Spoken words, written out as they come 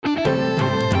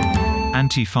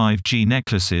anti-5G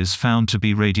necklaces found to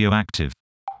be radioactive.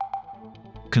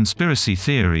 Conspiracy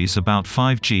theories about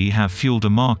 5G have fueled a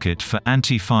market for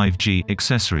anti-5G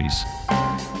accessories.